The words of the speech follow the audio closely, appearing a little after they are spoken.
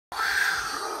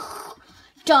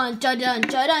Dun dun dun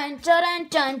dun dun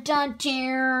dun dun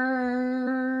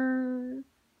dun.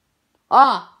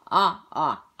 Ah.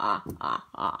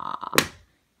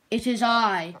 It is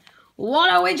I,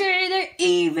 Waluigi the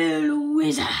evil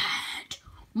wizard.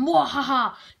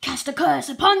 Mwahaha, cast a curse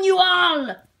upon you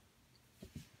all.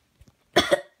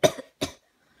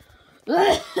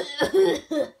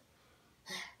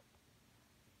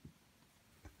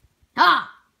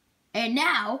 And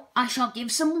now I shall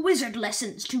give some wizard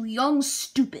lessons to young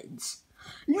stupids.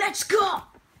 Let's go!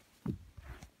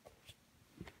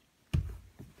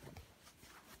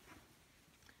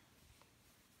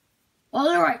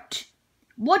 Alright,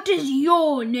 what is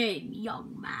your name,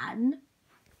 young man?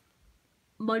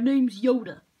 My name's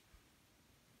Yoda.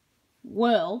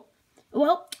 Well,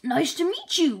 nice to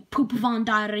meet you, Poop Von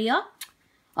Diarrhea.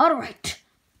 Alright,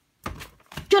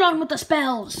 get on with the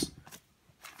spells.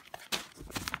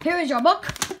 Here is your book.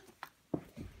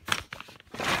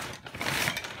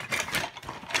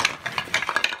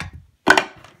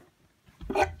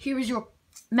 Here is your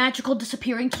magical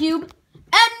disappearing cube.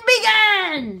 And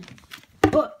begin!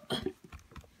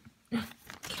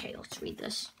 Okay, let's read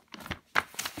this.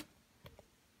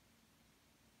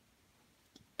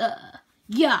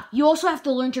 Yeah, you also have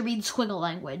to learn to read squiggle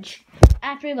language.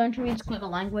 After you learn to read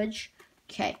squiggle language,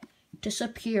 okay,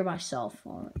 disappear myself.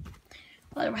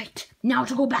 Alright, now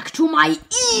to go back to my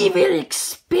evil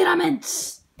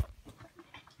experiments.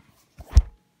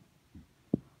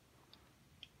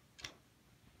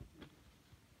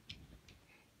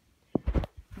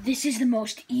 This is the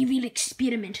most evil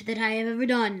experiment that I have ever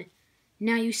done.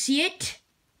 Now you see it?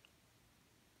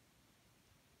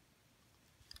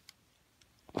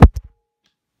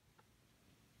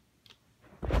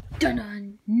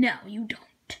 Dun-dun. No, you don't.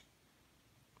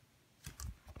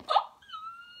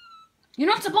 You're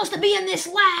not supposed to be in this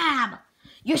lab.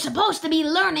 You're supposed to be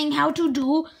learning how to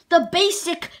do the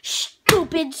basic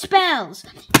stupid spells.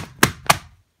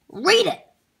 Read it.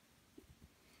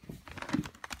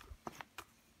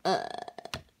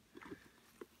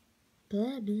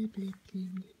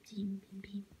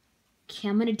 Okay,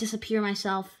 I'm gonna disappear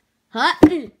myself. Huh?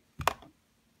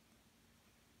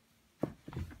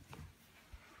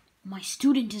 My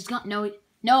student has got no,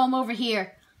 I'm over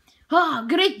here. Ah,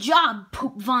 great job,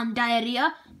 Poop Von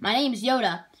Diarrhea. My name's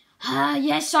Yoda. Ah,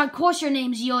 yes, of course your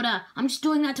name's Yoda. I'm just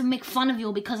doing that to make fun of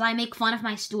you because I make fun of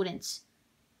my students.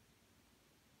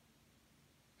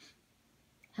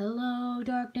 Hello,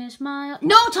 darkness, my...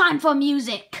 No time for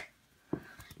music!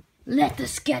 Let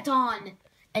us get on.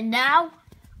 And now,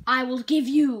 I will give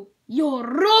you your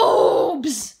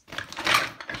robes!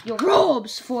 Your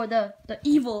robes for the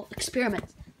evil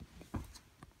experiment.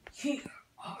 Here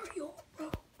are your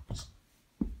robes.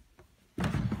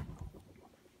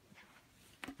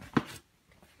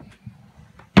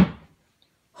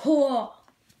 Ho!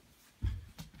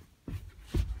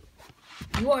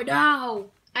 You are now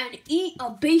a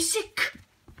basic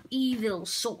evil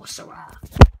sorcerer.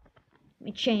 Let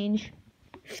me change.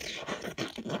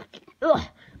 Ugh.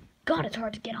 God, it's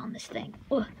hard to get on this thing.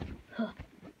 Ugh.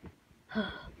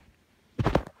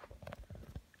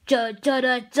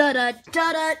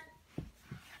 Da-da-da-da-da-da.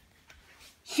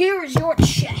 Here is your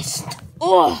chest.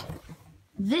 Oh,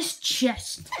 this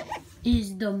chest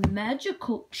is the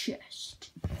magical chest.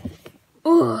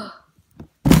 Ugh.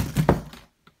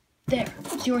 There,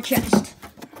 it's your chest.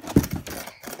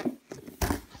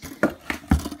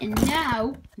 And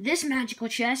now, this magical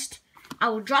chest, I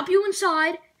will drop you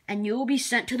inside, and you will be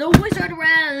sent to the wizard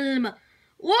realm.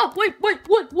 Whoa, wait, what?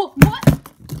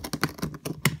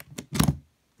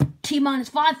 T-minus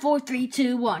 5, 4, 3,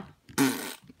 2, 1.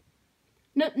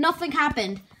 Nothing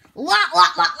happened.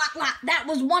 That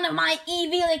was one of my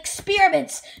evil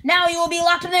experiments. Now you will be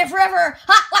locked in there forever.